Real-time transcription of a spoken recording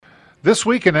This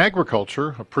week in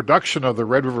agriculture, a production of the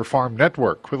Red River Farm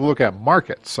Network with a look at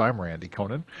markets. I'm Randy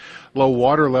Koenen. Low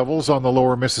water levels on the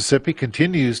lower Mississippi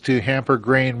continues to hamper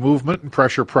grain movement and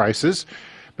pressure prices.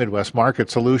 Midwest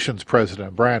Market Solutions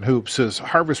President Brian Hoop says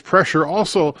harvest pressure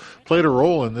also played a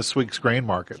role in this week's grain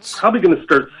markets. Probably going to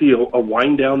start to see a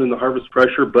wind down in the harvest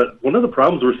pressure, but one of the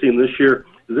problems we're seeing this year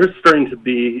is there's starting to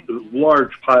be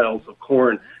large piles of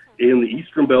corn in the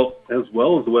eastern belt as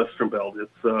well as the western belt. It's,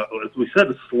 as we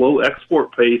said, a slow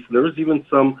export pace. And there was even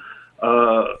some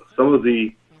of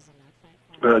the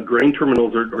grain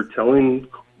terminals are telling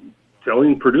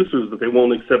producers that they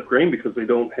won't accept grain because they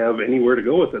don't have anywhere to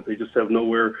go with it. They just have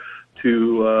nowhere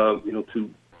to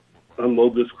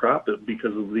unload this crop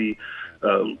because of the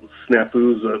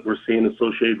snafus that we're seeing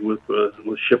associated with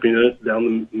shipping it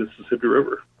down the Mississippi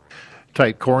River.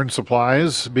 Tight corn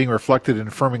supplies being reflected in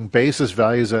firming basis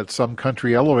values at some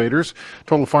country elevators.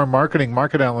 Total Farm Marketing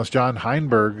market analyst John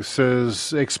Heinberg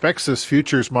expects this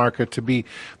futures market to be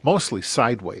mostly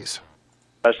sideways.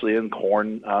 Especially in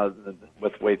corn,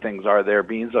 with the way things are there.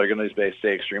 Beans are going to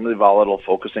stay extremely volatile,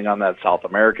 focusing on that South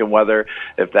American weather.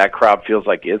 If that crop feels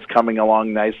like it's coming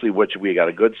along nicely, which we got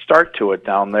a good start to it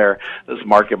down there, this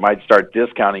market might start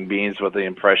discounting beans with the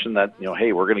impression that,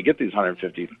 hey, we're going to get these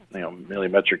 150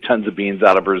 million metric tons of beans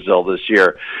out of Brazil this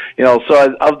year.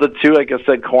 So of the two, like I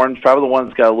said, corn's probably the one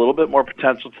that's got a little bit more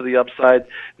potential to the upside.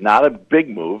 Not a big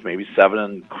move, maybe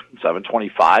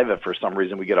 7.25 if for some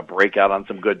reason we get a breakout on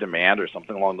some good demand or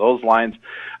something along those lines,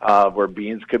 where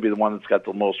beans could be the one that's got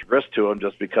the most risk to them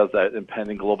just because that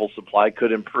impending global supply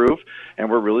could improve, and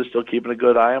we're really still keeping a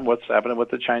good eye on what's happening with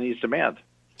the Chinese demand.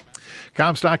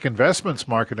 Comstock Investments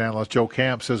market analyst Joe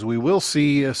Camp says we will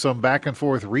see some back and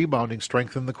forth rebounding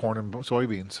strength in the corn and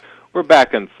soybeans. We're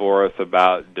back and forth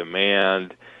about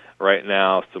demand. Right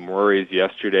now, some worries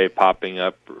yesterday popping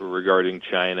up regarding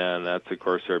China, and that's, of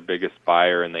course, our biggest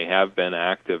buyer, and they have been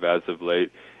active as of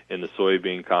late in the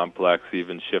soybean complex,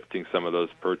 even shifting some of those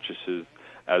purchases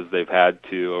as they've had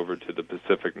to over to the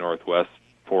Pacific Northwest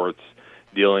ports,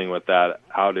 dealing with that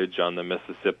outage on the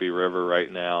Mississippi River right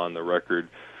now and the record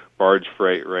barge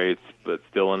freight rates, but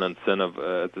still an incentive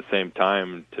at the same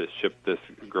time to ship this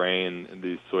grain,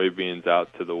 these soybeans out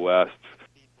to the west.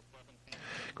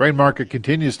 Grain market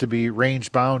continues to be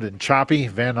range-bound and choppy.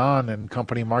 Van On and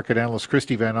company market analyst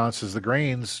Christy Van On says the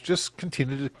grains just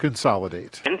continue to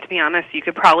consolidate. And to be honest, you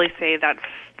could probably say that's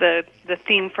the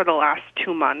theme for the last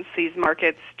 2 months. These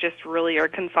markets just really are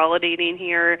consolidating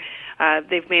here.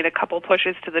 They've made a couple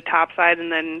pushes to the top side,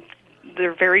 and then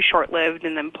they're very short-lived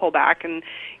and then pull back. And,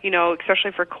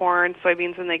 especially for corn,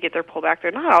 soybeans, when they get their pullback,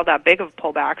 they're not all that big of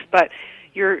pullbacks, but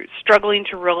you're struggling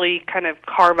to really kind of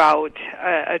carve out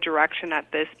a direction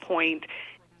at this point.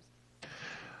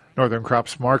 Northern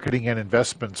Crops Marketing and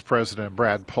Investments President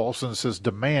Brad Paulson says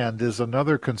demand is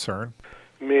another concern.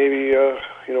 Maybe,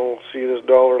 see this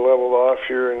dollar level off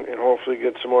here and hopefully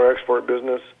get some more export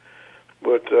business.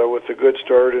 But with a good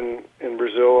start in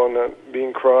Brazil on that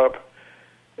bean crop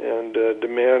and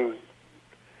demand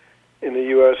in the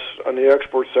U.S. on the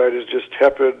export side is just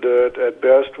tepid at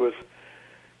best with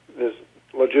this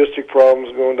logistic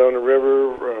problems going down the river.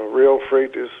 Rail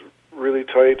freight is really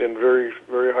tight and very,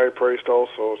 very high priced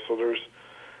also. So there's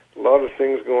a lot of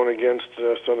things going against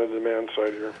us on the demand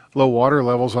side here. Low water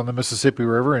levels on the Mississippi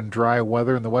River and dry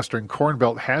weather in the western corn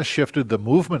belt has shifted the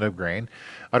movement of grain.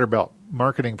 Utterbelt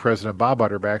Marketing President Bob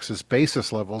Utterback says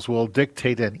basis levels will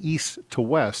dictate an east to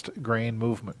west grain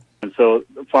movement. And so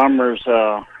farmers,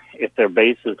 if their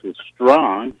basis is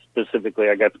strong, specifically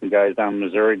I got some guys down in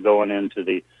Missouri going into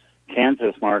the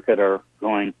Kansas market are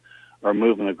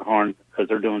moving the corn because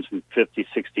they're doing some 50,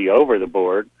 60 over the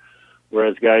board,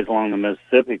 whereas guys along the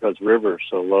Mississippi, because the river is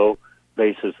so low,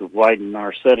 basis is widen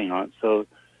are setting on it. So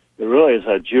it really is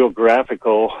a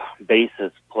geographical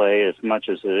basis play as much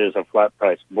as it is a flat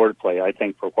price board play, I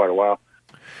think, for quite a while.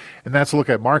 And that's a look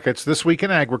at markets this week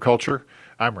in agriculture.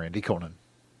 I'm Randy Koenen.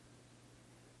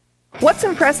 What's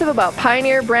impressive about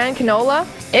Pioneer brand canola?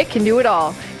 It can do it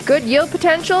all. Good yield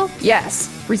potential? Yes.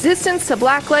 Resistance to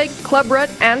blackleg, clubroot,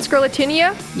 and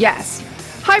sclerotinia? Yes.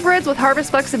 Hybrids with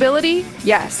harvest flexibility?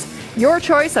 Yes. Your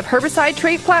choice of herbicide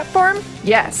trait platform?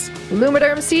 Yes.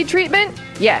 Lumiderm seed treatment?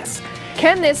 Yes.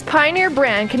 Can this Pioneer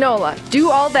brand canola do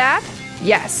all that?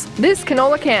 Yes, this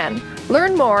canola can.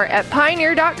 Learn more at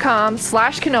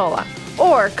pioneer.com/canola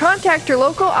or contact your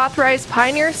local authorized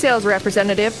Pioneer sales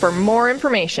representative for more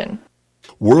information.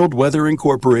 World Weather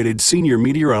Incorporated senior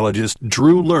meteorologist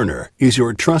Drew Lerner is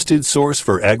your trusted source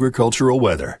for agricultural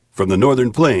weather. From the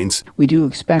Northern Plains, we do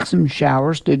expect some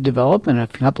showers to develop and a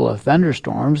couple of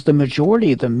thunderstorms. The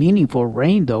majority of the meaningful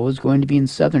rain, though, is going to be in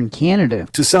southern Canada.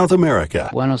 To South America,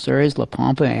 Buenos Aires, La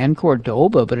Pampa, and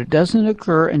Cordoba, but it doesn't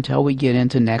occur until we get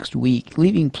into next week,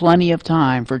 leaving plenty of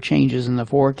time for changes in the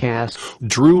forecast.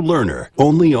 Drew Lerner,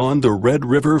 only on the Red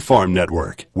River Farm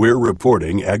Network. We're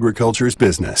reporting agriculture's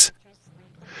business.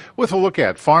 With a look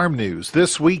at farm news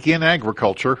this week in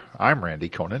agriculture, I'm Randy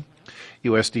Koenen.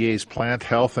 USDA's Plant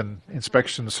Health and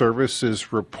Inspection Service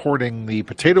is reporting the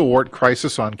potato wart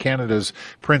crisis on Canada's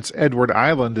Prince Edward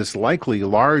Island is likely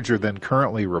larger than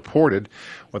currently reported.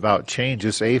 Without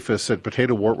changes, APHIS said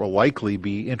potato wart will likely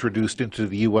be introduced into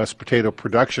the U.S. potato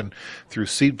production through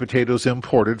seed potatoes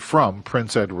imported from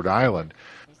Prince Edward Island.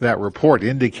 That report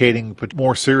indicating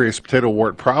more serious potato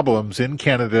wart problems in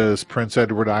Canada's Prince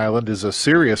Edward Island is a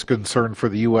serious concern for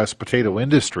the U.S. potato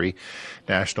industry.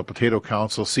 National Potato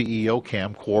Council CEO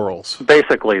Cam Quarles.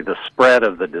 Basically, the spread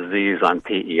of the disease on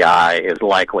PEI is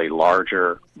likely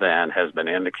larger than has been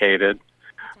indicated.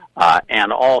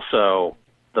 And also,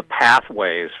 the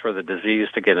pathways for the disease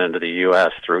to get into the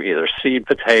U.S. through either seed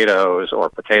potatoes or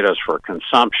potatoes for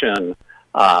consumption,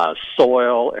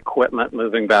 soil, equipment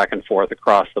moving back and forth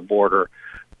across the border,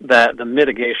 that the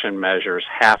mitigation measures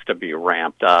have to be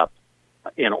ramped up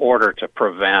in order to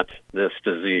prevent this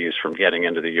disease from getting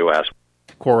into the U.S.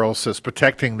 Quarles says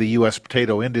protecting the U.S.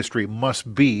 potato industry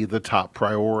must be the top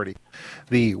priority.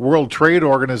 The World Trade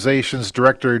Organization's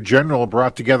Director General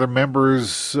brought together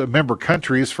member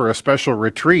countries for a special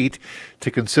retreat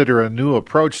to consider a new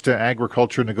approach to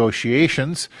agriculture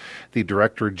negotiations. The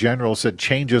Director General said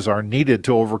changes are needed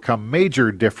to overcome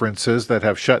major differences that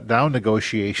have shut down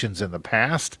negotiations in the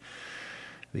past.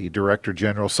 The Director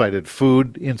General cited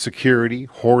food insecurity,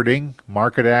 hoarding,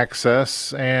 market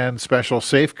access, and special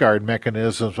safeguard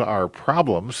mechanisms are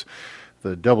problems.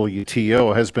 The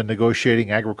WTO has been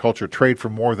negotiating agriculture trade for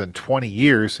more than 20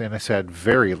 years and has had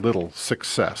very little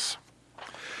success.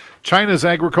 China's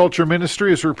Agriculture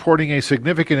Ministry is reporting a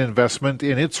significant investment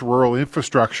in its rural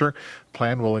infrastructure. The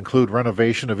plan will include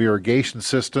renovation of irrigation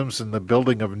systems and the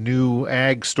building of new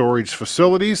ag storage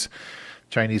facilities.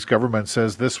 Chinese government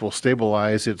says this will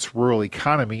stabilize its rural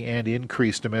economy and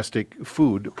increase domestic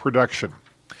food production.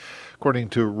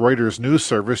 According to Reuters news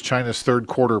service, China's third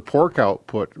quarter pork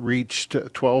output reached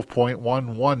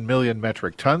 12.11 million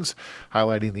metric tons,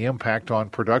 highlighting the impact on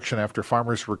production after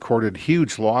farmers recorded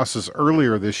huge losses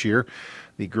earlier this year.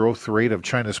 The growth rate of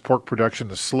China's pork production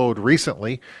has slowed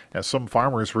recently as some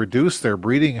farmers reduced their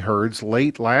breeding herds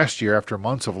late last year after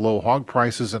months of low hog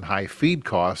prices and high feed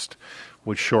cost,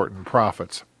 which shortened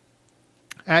profits.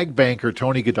 Ag banker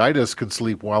Tony Goditis can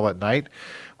sleep well at night.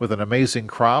 With an amazing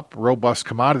crop, robust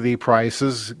commodity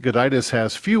prices, Goditis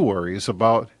has few worries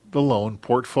about the loan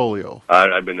portfolio.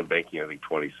 I've been in banking, I think,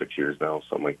 26 years now,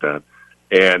 something like that.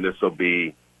 And this will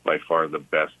be by far the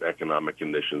best economic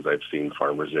conditions I've seen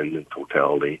farmers in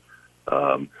totality.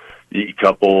 You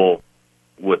couple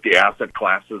with the asset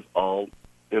classes all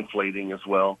inflating as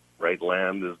well, right?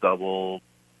 Land is double.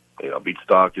 Beef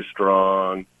stock is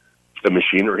strong. The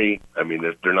machinery, I mean,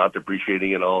 they're not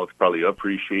depreciating at all. It's probably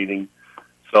appreciating.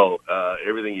 So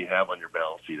everything you have on your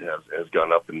balance sheet has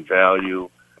gone up in value.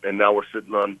 And now we're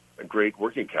sitting on a great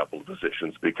working capital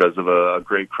positions because of a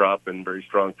great crop and very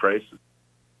strong prices.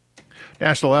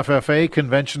 National FFA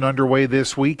convention underway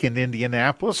this week in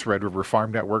Indianapolis. Red River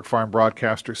Farm Network farm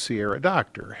broadcaster Sierra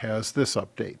Doctor has this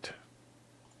update.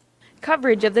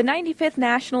 Coverage of the 95th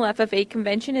National FFA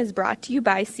Convention is brought to you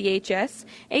by CHS,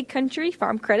 Egg Country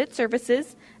Farm Credit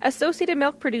Services, Associated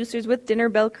Milk Producers with Dinner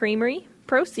Bell Creamery,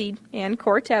 Proseed, and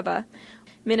Corteva.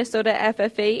 Minnesota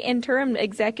FFA Interim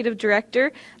Executive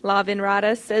Director Lavin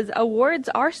Rada says awards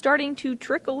are starting to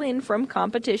trickle in from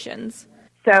competitions.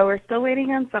 So we're still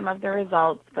waiting on some of the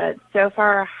results, but so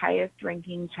far our highest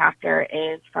ranking chapter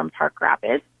is from Park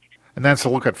Rapids. And that's a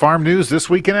look at farm news this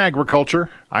week in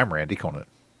agriculture. I'm Randy Koenen.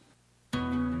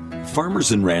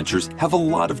 Farmers and ranchers have a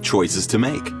lot of choices to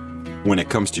make. When it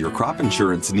comes to your crop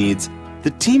insurance needs,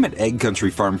 the team at Egg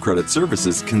Country Farm Credit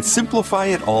Services can simplify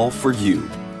it all for you.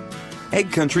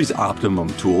 Egg Country's Optimum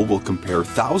tool will compare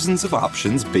thousands of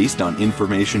options based on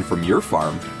information from your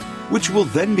farm, which will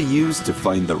then be used to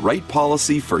find the right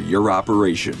policy for your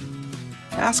operation.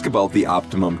 Ask about the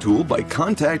Optimum tool by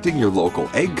contacting your local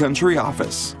Egg Country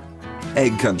office.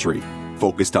 Egg Country,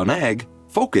 focused on ag,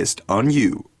 focused on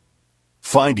you.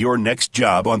 Find your next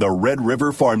job on the Red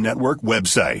River Farm Network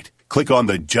website. Click on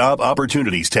the Job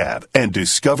Opportunities tab and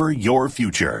discover your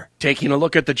future. Taking a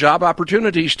look at the Job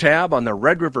Opportunities tab on the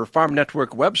Red River Farm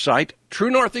Network website,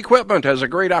 True North Equipment has a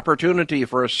great opportunity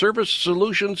for a service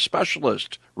solutions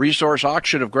specialist. Resource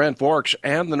Auction of Grand Forks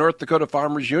and the North Dakota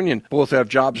Farmers Union both have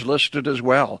jobs listed as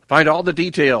well. Find all the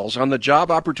details on the Job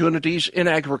Opportunities in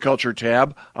Agriculture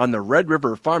tab on the Red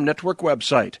River Farm Network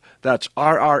website. That's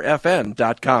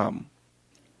rrfn.com.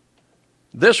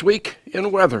 This week in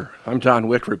weather, I'm Don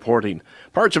Wick reporting.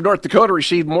 Parts of North Dakota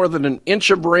received more than an inch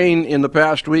of rain in the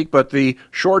past week, but the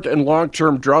short and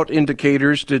long-term drought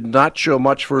indicators did not show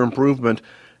much for improvement.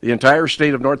 The entire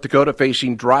state of North Dakota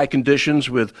facing dry conditions,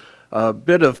 with a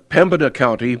bit of Pembina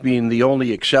County being the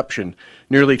only exception.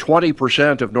 Nearly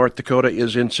 20% of North Dakota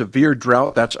is in severe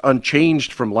drought. That's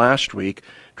unchanged from last week.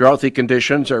 Droughty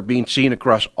conditions are being seen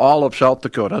across all of South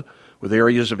Dakota, with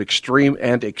areas of extreme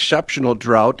and exceptional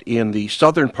drought in the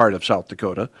southern part of South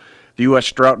Dakota. The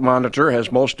U.S. Drought Monitor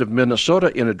has most of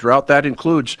Minnesota in a drought. That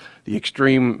includes the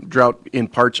extreme drought in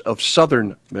parts of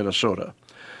southern Minnesota.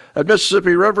 The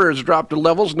Mississippi River has dropped to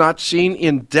levels not seen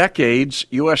in decades.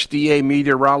 USDA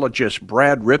meteorologist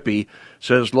Brad Rippey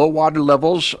says low water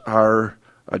levels are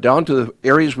down to the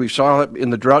areas we saw in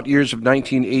the drought years of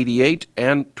 1988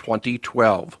 and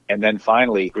 2012. And then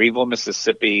finally, Greenville,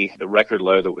 Mississippi, the record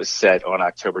low that was set on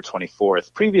October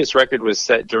 24th. Previous record was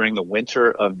set during the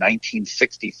winter of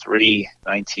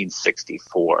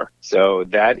 1963-1964. So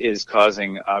that is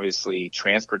causing, obviously,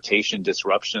 transportation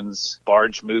disruptions.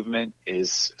 Barge movement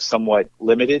is somewhat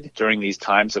limited during these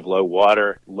times of low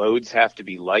water. Loads have to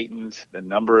be lightened. The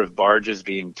number of barges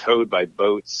being towed by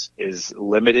boats is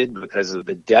limited because of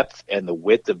the depth and the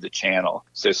width of the channel.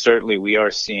 So certainly we are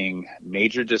seeing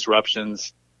major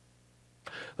disruptions.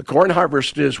 The corn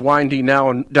harvest is winding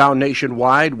now down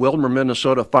nationwide. Wilmer,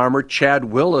 Minnesota farmer Chad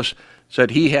Willis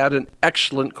said he had an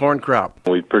excellent corn crop.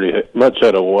 We pretty much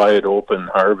had a wide open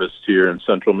harvest here in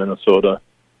central Minnesota.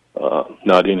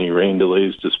 Not any rain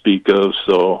delays to speak of,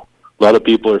 so a lot of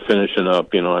people are finishing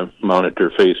up. You know, I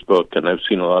monitor Facebook, and I've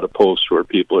seen a lot of posts where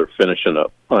people are finishing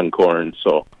up on corn,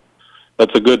 so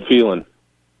that's a good feeling.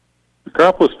 The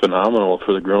crop was phenomenal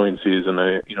for the growing season.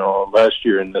 Last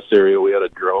year in this area we had a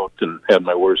drought and had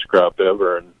my worst crop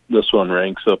ever, and this one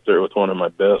ranks up there with one of my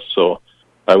best. So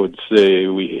I would say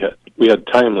we had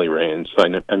timely rains.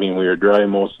 I mean, we were dry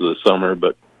most of the summer,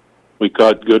 but we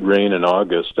caught good rain in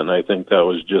August, and I think that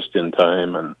was just in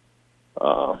time, and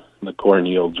the corn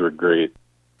yields were great.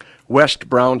 West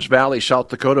Browns Valley, South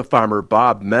Dakota farmer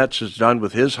Bob Metz is done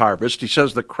with his harvest. He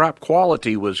says the crop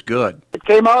quality was good. It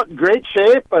came out in great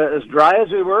shape. As dry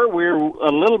as we were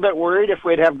a little bit worried if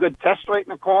we'd have good test weight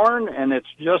in the corn, and it's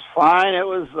just fine. It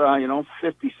was,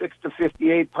 56 to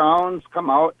 58 pounds come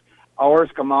out. Ours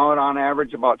come out on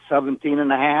average about 17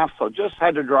 and a half, so just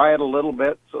had to dry it a little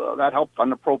bit, so that helped on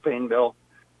the propane bill.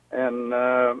 And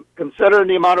considering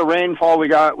the amount of rainfall we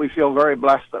got, we feel very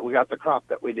blessed that we got the crop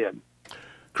that we did.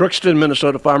 Crookston,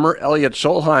 Minnesota farmer Elliot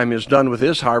Solheim is done with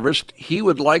his harvest. He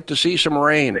would like to see some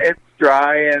rain. It's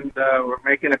dry, and we're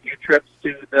making a few trips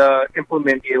to the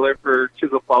implement dealer for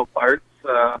chisel plow parts.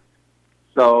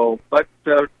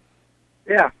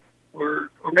 We're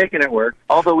making it work.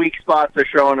 All the weak spots are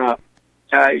showing up.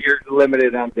 You're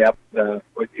limited on depth,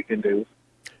 what you can do.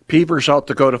 Peaver, South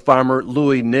Dakota farmer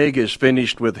Louis Nigg is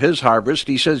finished with his harvest.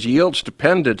 He says yields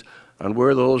depended on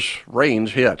where those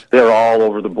rains hit. They're all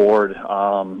over the board,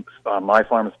 on my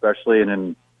farm especially, and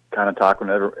then kind of talking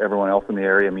to everyone else in the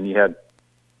area. I mean,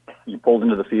 you pulled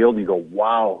into the field and you go,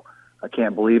 wow, I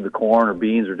can't believe the corn or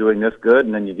beans are doing this good.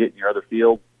 And then you get in your other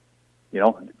field,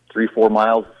 3-4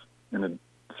 miles in a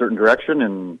certain direction,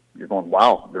 and you're going,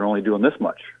 wow, they're only doing this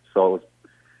much. So it's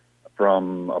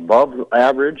from above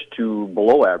average to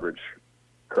below average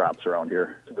crops around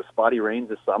here. The spotty rains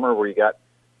this summer where you got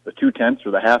the 0.2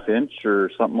 or the 1/2 inch or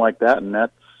something like that, and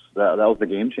that was the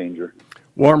game changer.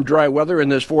 Warm, dry weather in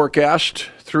this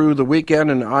forecast through the weekend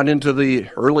and on into the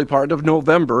early part of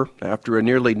November. After a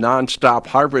nearly nonstop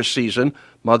harvest season,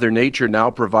 Mother Nature now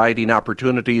providing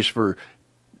opportunities for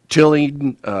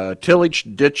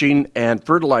tillage, ditching, and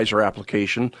fertilizer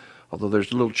application, although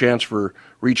there's little chance for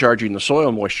recharging the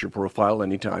soil moisture profile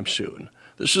anytime soon.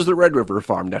 This is the Red River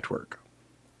Farm Network.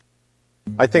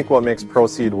 I think what makes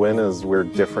Proseed win is we're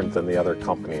different than the other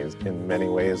companies in many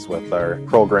ways with our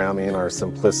programming, our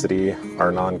simplicity,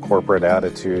 our non-corporate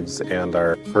attitudes, and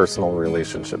our personal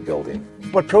relationship building.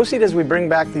 What Proseed is, we bring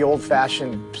back the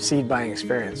old-fashioned seed buying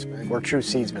experience. We're true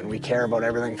seedsmen. We care about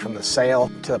everything from the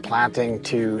sale to the planting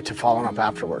to following up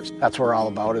afterwards. That's what we're all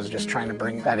about, is just trying to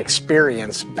bring that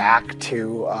experience back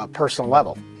to a personal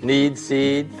level. Need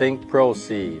seed, think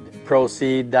Proseed.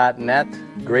 myproseed.net.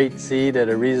 Great seed at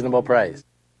a reasonable price.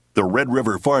 The Red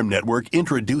River Farm Network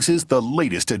introduces the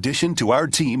latest addition to our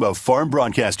team of farm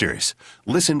broadcasters.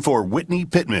 Listen for Whitney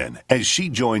Pittman as she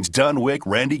joins Don Wick,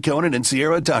 Randy Conan, and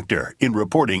Sierra Doctor in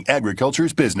reporting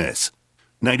agriculture's business.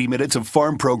 90 minutes of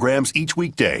farm programs each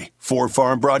weekday, 4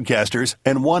 farm broadcasters,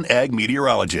 and 1 ag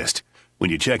meteorologist. When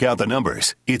you check out the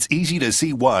numbers, it's easy to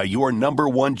see why your number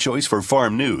one choice for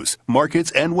farm news,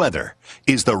 markets, and weather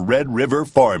is the Red River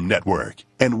Farm Network.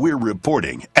 And we're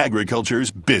reporting agriculture's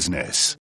business.